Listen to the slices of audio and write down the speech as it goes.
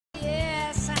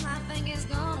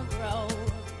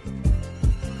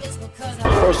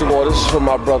First of all, this is for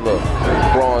my brother,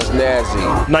 Bronze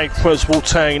Nazi. Ninth Prince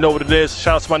Wu-Tang, you know what it is.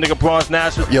 Shout out to my nigga Bronze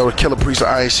Nazareth. Yo, the killer priest of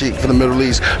Iron Sheik for the Middle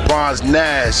East, Bronze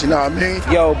Nash, you know what I mean?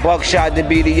 Yo, Buckshot to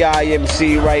be the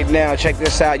IMC right now. Check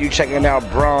this out, you checking out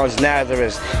Bronze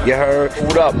Nazareth. You heard?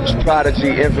 What up? It's Prodigy,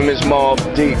 Infamous Mob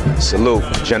Deep. Salute,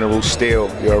 General Steele.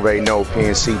 You already know,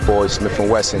 PNC boys, Smith &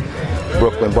 Wesson,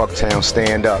 Brooklyn, Bucktown,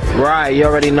 stand up. Right, you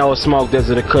already know Smoke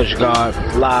Desert the Kush God.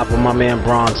 Live with my man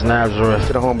Bronze Nazareth.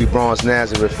 To the homie Bronze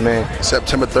Nazareth, man.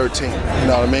 September 13th, you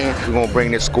know what I mean? We're gonna bring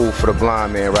this school for the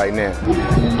blind man right now.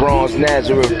 Bronze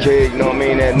Nazareth, kid, you know what I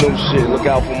mean? That new shit. Look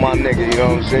out for my nigga, you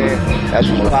know what I'm saying? That's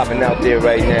what's popping out there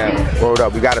right now. Word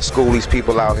up, we gotta school these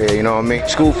people out here, you know what I mean?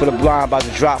 School for the blind about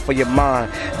to drop for your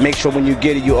mind. Make sure when you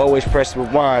get it, you always press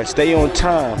rewind. Stay on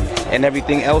time, and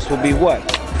everything else will be what?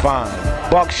 Fine.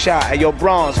 Buckshot, hey yo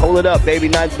Bronze, hold it up, baby,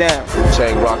 not down.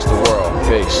 Wu-Tang rocks the world.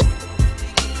 Peace.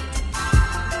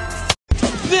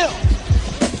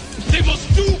 They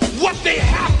must do what they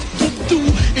have to do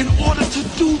in order to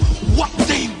do what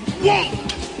they want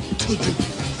to do.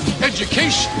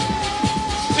 Education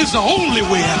is the only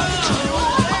way out.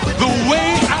 The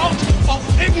way out of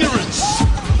ignorance.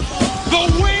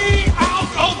 The way out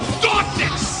of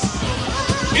darkness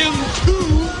into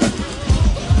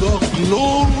the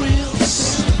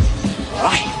glorious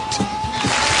light.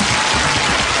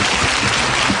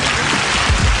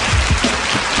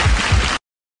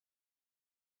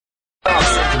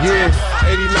 Yeah,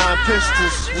 89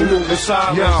 pistols, we moving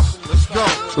sideways. Yeah. Let's go.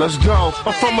 Let's go.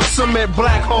 I'm from a cement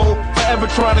black hole, forever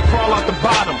trying to crawl out the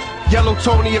bottom. Yellow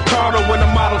Tony and Carter when the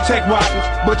model tech rotten.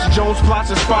 Butcher Jones plots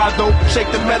inspired dope. Shake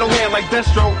the metal hand like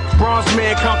Destro. Bronze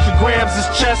man counts your grams as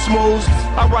chess moves.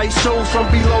 I write shows from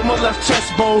below my left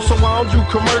chest bone. So I don't do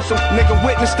commercial. Nigga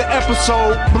witness the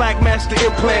episode. Black master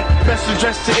implant. Best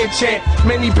addressed to enchant.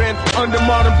 Many been under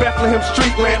modern Bethlehem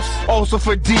street lamps. Also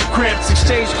for deep cramps.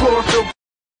 Exchange chlorophyll.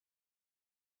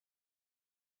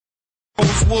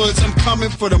 Woods, I'm coming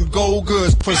for them gold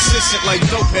goods, persistent like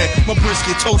dope head. My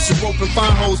brisket toasted, rope and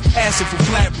fine hoes, acid for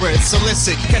flatbread,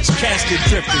 solicit, catch a casket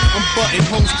drifting. I'm button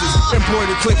posters,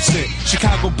 embroidered clips in.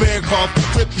 Chicago bear cough,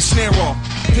 flip your snare off.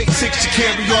 Pick six to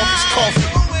carry off his coffin.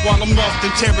 While I'm lost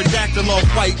in pterodactyl off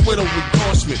white widow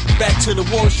endorsement. Back to the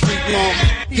Wall Street lawn,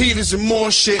 heaters and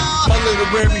more shit. My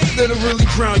literally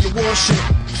drown your warship.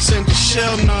 Send the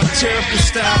shell, non-therapy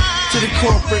style to the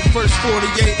corporate. First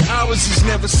 48 hours is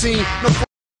never seen. No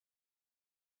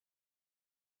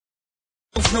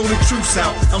know the truth's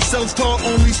out. I'm self-taught,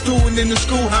 only stewing in the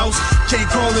schoolhouse. Can't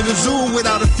call it a zoo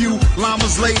without a few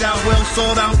llamas laid out, well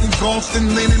sought out, engulfed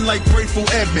in linen like Grateful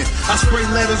Edmund. I spray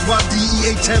letters while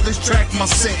DEA tellers track my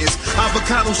sentence.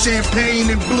 Avocado champagne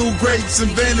and blue grapes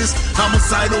in Venice.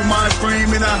 Homicidal mind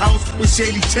frame in a house with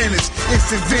shady tenants.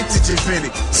 Instant vintage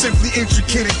invented, simply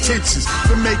intricate intentions.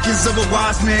 The makers of a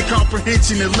wise man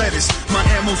comprehension and lettuce. My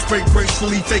ammo spray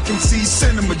gracefully, fake MCs,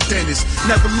 cinema dentist.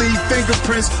 Never leave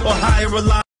fingerprints or hire a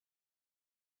lie.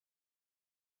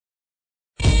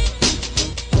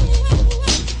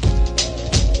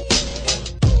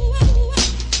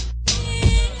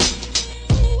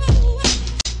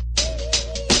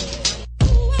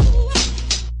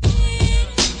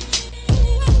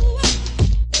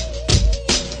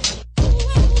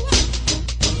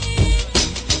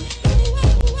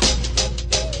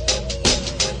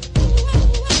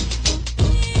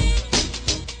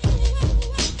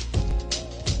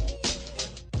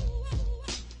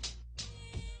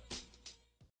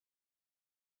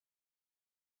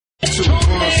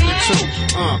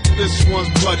 This one's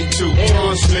bloody too.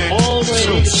 Bronze man.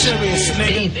 Always serious,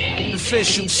 nigga.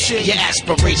 Official shit. Your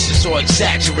aspirations are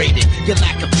exaggerated. Your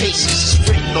lack of patience is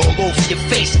written all over your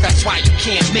face. That's why you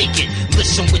can't make it.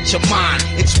 Listen with your mind.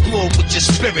 Explore with your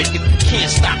spirit. If you can't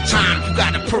stop time, you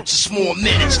gotta purchase more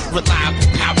minutes. Reliable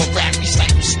power rap.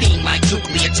 Recycle steam like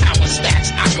nuclear tower stacks.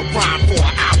 I can rhyme for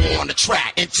an hour on the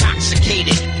track.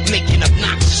 Intoxicated. Making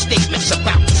obnoxious statements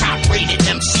about top-rated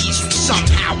MCs who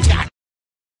somehow got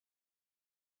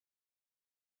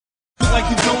like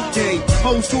a dope game,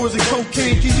 home tours and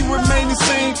cocaine. Can you remain the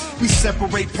same? We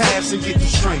separate paths and get the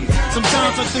strain.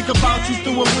 Sometimes I think about you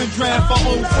through a wind draft for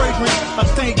old fragrance. I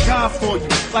thank God for you.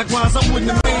 Likewise, I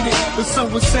wouldn't have made it. The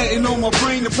sun was setting on my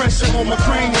brain, the pressure on my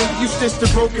cranium. You stitched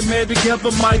the broken man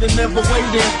together, might have never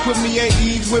waited. Put me at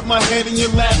ease with my head in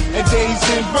your lap, and days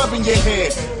in rubbing your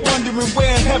head. Wondering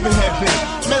where heaven had been.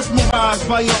 Mesmerized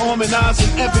by your almond eyes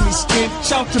and ebony skin.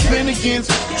 Shout to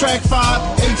Bennigan's, track 5,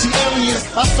 AG Aliens.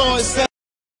 I saw it set.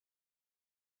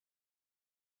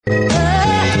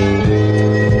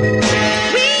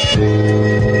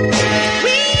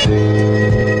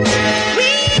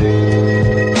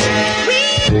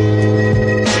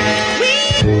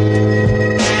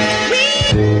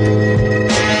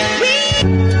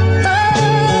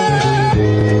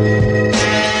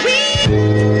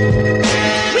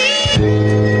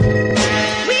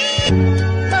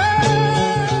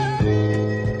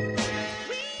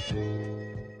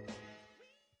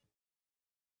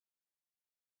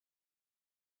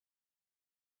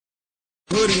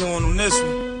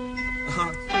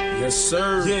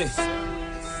 sir. Yeah.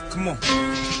 Come on.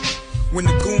 When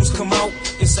the goons come out,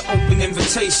 it's an open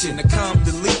invitation to calm,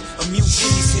 delete, mute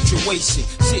any situation.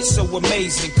 Shit so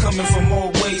amazing, coming from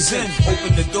all ways in.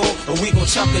 Open the door, and we gon'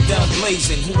 chop it down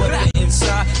blazing. Whoever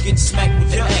inside, getting smacked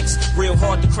with the axe. Real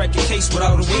hard to crack a case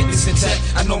without a witness intact.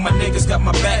 I know my niggas got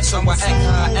my back, so I act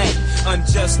how I act.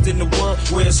 Unjust in the world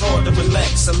where it's hard to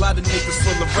relax. A lot of niggas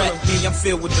full of rap, me, I'm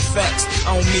filled with the facts.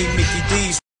 I don't mean Mickey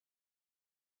D's.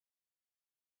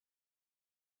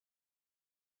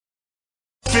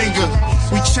 Finger.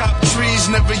 We chop trees,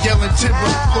 never yelling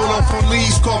timber. Float off on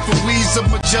leaves, coughing weeds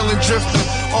of Magellan drifter.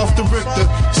 Off the Richter,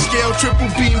 scale triple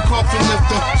beam, coffin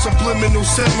lifter. Subliminal,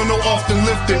 seminal, often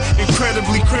lifted.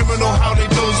 Incredibly criminal how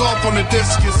they doze off on the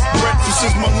discus. Breakfast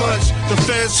is my lunch. The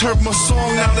feds heard my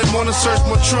song, now they wanna search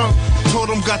my trunk.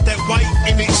 Told them got that white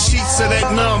in their sheets of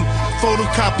that numb.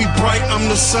 Photocopy bright,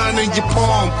 I'm the sun in your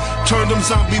palm. Turn them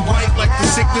zombie white like the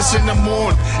sickness in the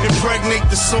morn. Impregnate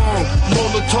the song.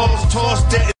 Molotovs toss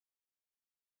dead.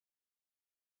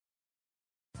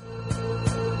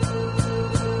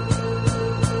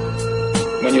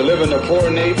 When you live in a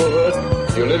poor neighborhood,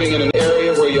 you're living in an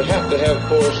area where you have to have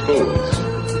poor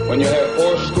schools. When you have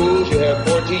poor schools, you have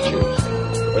poor teachers.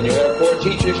 When you have poor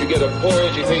teachers, you get a poor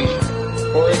education.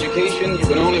 Poor education, you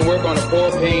can only work on a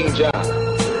poor-paying job.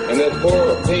 And that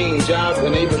poor-paying job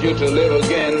enables you to live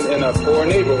again in a poor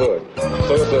neighborhood.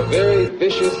 So it's a very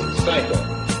vicious cycle.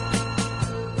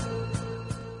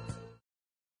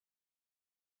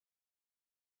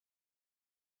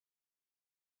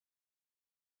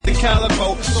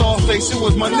 Calico, soft face, it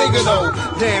was my nigga though.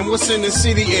 Damn, what's in the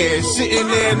city air? Sitting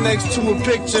there next to a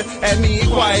picture, at me and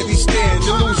quietly staring,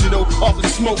 delusional off a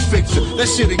smoke fixture. That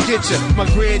shit'll get ya. My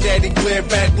granddaddy glared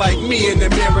back like me in the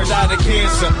mirror, died of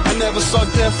cancer. I never saw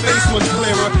death face much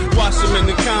clearer. Watch him in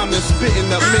the comments,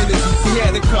 spitting up minutes. He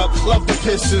had a cup, loved the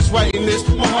Pistons, writing this,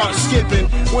 my heart skipping.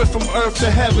 Went from earth to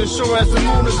heaven, sure as the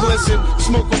moon is glisten.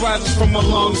 Smoke arises from my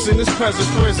lungs in this present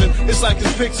prison. It's like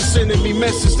his picture sending me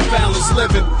messages to balance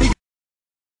living.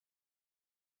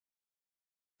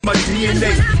 My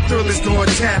DNA, thrillers going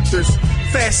chapters.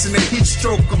 Fasten the heat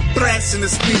stroke, I'm blasting the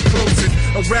speed closing.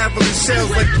 Unraveling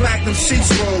shells like platinum sheets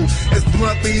roll. As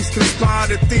blunt leaves conspire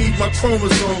to thieve my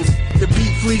chromosomes. The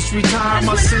beat fleece retire,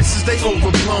 my senses they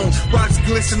overblown. Rocks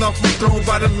glisten off my throne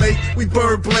by the lake, we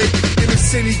bird blade. In the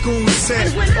city goon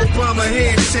set, Obama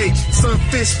handshake. Sun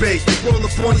fish bait, roll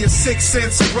up on your 6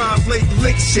 cents. Arrive late,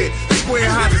 lick shit. Square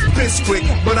hot as biscuit,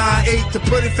 but I ate to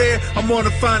put it fair. I'm gonna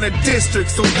find a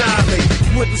district, so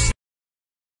dilate. Witness.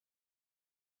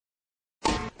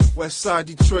 Westside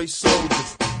Detroit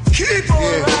soldiers. Keep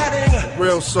on riding.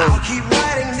 Real soldiers. I'll keep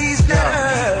writing these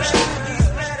letters.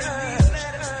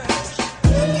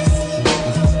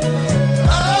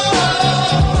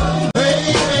 Oh,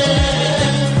 baby,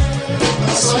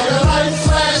 I saw your light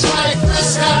flash like the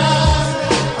sky.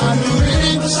 I knew that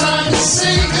it was time to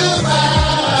say goodbye.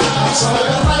 I saw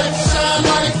your light shine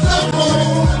like the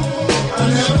moon. I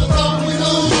never thought we'd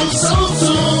lose you so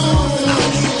soon.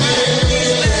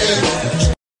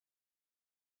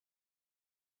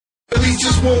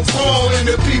 Just won't fall and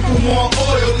the people want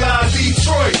oil. Live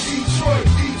Detroit.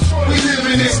 We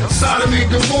living in Sodom and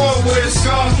Gomorrah, where the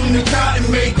scars from the cotton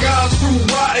made God's fruit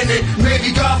rotten, and maybe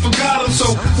God forgot him.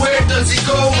 So where does he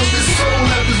go with his soul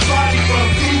left his body from?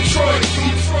 Detroit.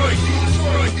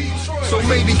 So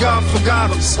maybe God forgot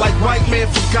him, like white man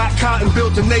forgot cotton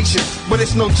built a nation, but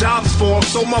it's no jobs for him.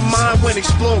 So my mind went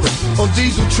exploring on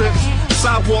diesel trips.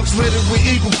 Sidewalks littered with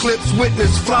eagle clips,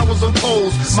 witness flowers on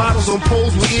poles, models on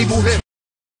poles with evil hips.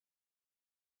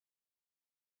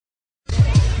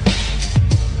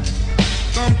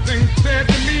 Something said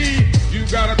to me, you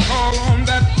gotta call on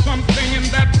that something and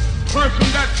that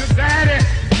person that your daddy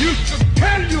used to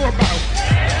tell you about.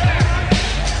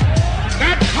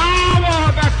 That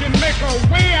power that can make a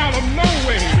way out of no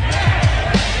way.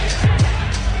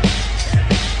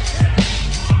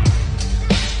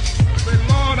 I say,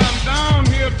 Lord, I'm down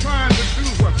here trying to do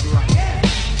what's right.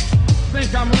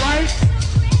 Think I'm right?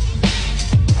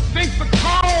 I think the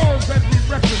cause that we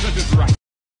represent is right.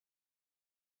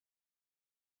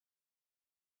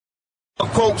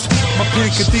 Quotes, my pen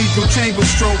cathedral chamber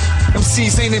stroke.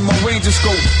 MCs ain't in my range of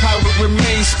scope. Pirate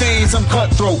remains stains, I'm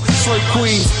cutthroat. Slave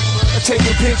queens, I take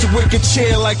a picture with a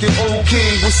chair like an old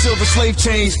king with silver slave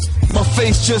chains. My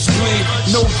face just gleam,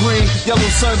 no green,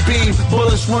 yellow sunbeam.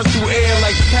 Bullets run through air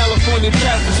like California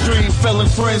traffic stream. Felon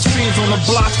friends, fiends on the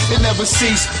block, it never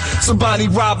ceased. Somebody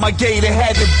robbed my gate, it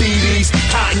had to be these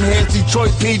cottonheads,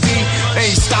 Detroit PD.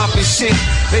 Ain't stopping shit.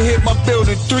 They hit my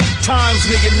building 3 times,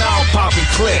 nigga, now I'm popping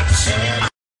clips.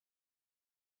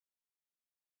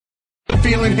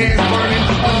 feeling hands burning.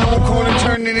 Unknown corner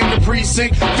turning in the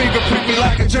precinct. Fingerprint me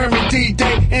like a German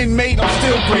D-Day. Inmate, I'm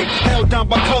still great. Held down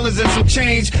by colors and some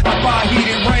change. I buy heat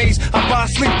and rains. I buy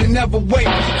sleep to never wait.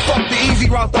 Fuck the easy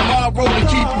route, the hard road to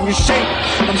keep you in shape.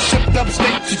 I'm shipped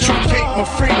upstate to truncate my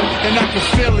freedom, and I can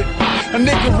feel it. A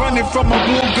nigga running from a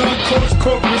blue gun,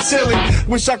 corporate ceiling.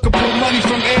 Wish I could pull money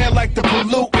from air like the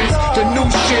pollutants. The new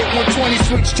shit, 120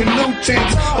 switch to new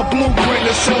tints. A blueprint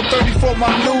to sell 30 for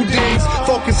my new days.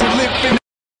 Focus and live in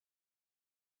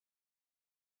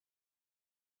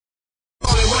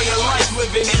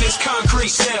living in this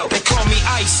concrete cell. They call me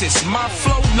ISIS. My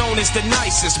flow known as the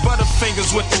nicest.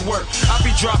 Butterfingers with the work. I be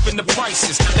dropping the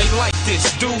prices. They like this.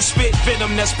 Dude spit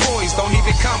venom that's poised. Don't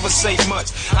even conversate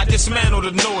much. I dismantle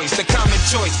the noise. The common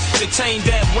choice. Detained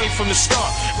that way from the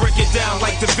start. Break it down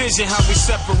like division. How we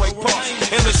separate parts.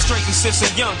 Illustrating since a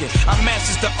youngin'. I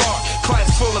masters the art. Class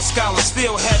full of scholars.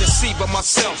 Still had a seat by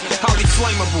myself. Highly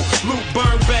flammable. Loot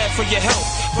burn bad for your health.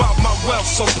 About my wealth.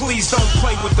 So please don't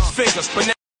play with the figures. But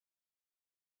now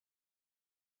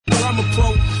I'm a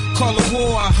pro, call a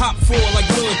war, I hop for like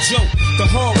Lil Joe. The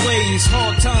hard way is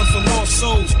hard time for lost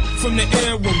souls. From the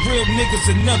era when real niggas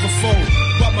would never fold.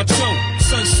 Bought my choke,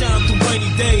 sunshine through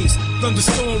rainy days.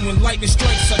 Thunderstorm when lightning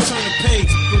strikes, I turn the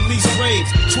page. Release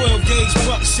raves, 12 gauge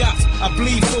buckshots. I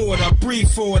bleed for it, I breathe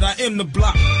for it, I am the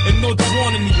block. And no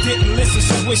warning, he didn't listen,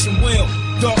 so wish him well.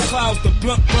 Dark clouds, the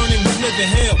blunt burning, we live in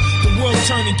hell. The world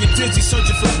turning, get dizzy,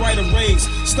 searching for brighter rays.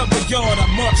 Stump a yard, I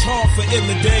march hard for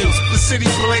iller days. The city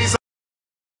blaze.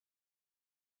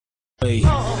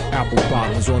 Apple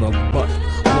bottoms on a butt,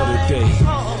 what a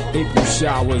day. April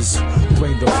showers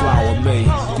bring the flower May.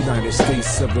 United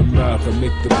States of America,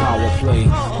 make the power play.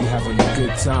 You having a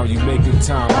good time, you making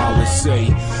time, I would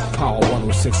say. Power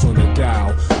 106 on the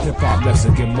dial. Hip hop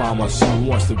Mexican mama, she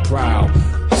wants to prowl.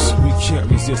 We can't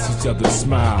resist each other's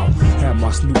smile. Had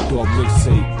my Snoop Dogg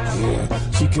mixtape,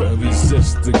 yeah. She couldn't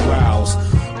resist the growls.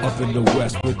 Up in the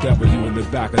west with W in the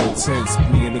back of the tents.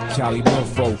 Me and the Cali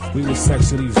nympho, we was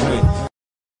sexually vent.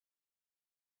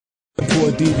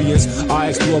 For deviance, I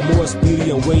explore more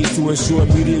expedient ways to ensure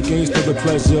immediate gains for the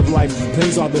pleasure of life.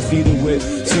 Pains are defeated with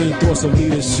same thoughts of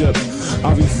leadership.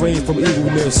 I refrain from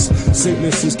evilness.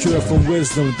 Sickness is cured from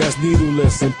wisdom that's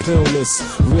needleless and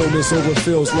pillless. Realness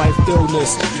overfills life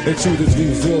illness. The truth is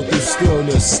revealed through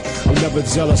stillness. I'm never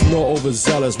jealous nor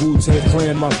overzealous. Wu-Tang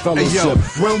Clan, my fellowship. Hey yo,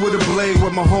 run with a blade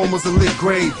where my home was a lit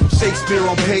grave. Shakespeare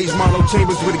on page, Marlowe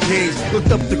Chambers with a gauge.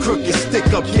 Looked up the crooked stick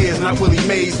up years, not Willie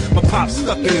Mays. My pop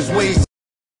stuck in his ways.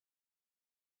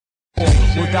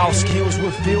 Without skills,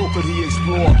 what field could he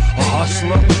explore? A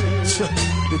hustler?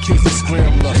 The kid's a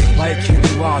scrambler, like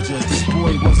Kenny Rogers. This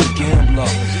boy was a gambler.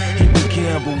 He would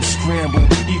gamble, scramble,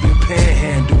 even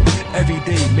panhandle. Every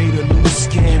day made a new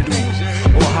scandal,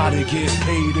 or how to get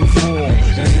paid in full.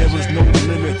 And there was no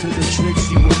limit to the tricks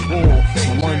he would pull.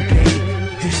 One day,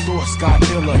 his thoughts got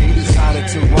iller. He decided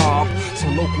to rob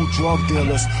some local drug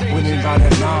dealers. When he got a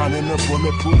 9 in a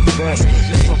bulletproof vest,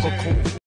 he took a coat.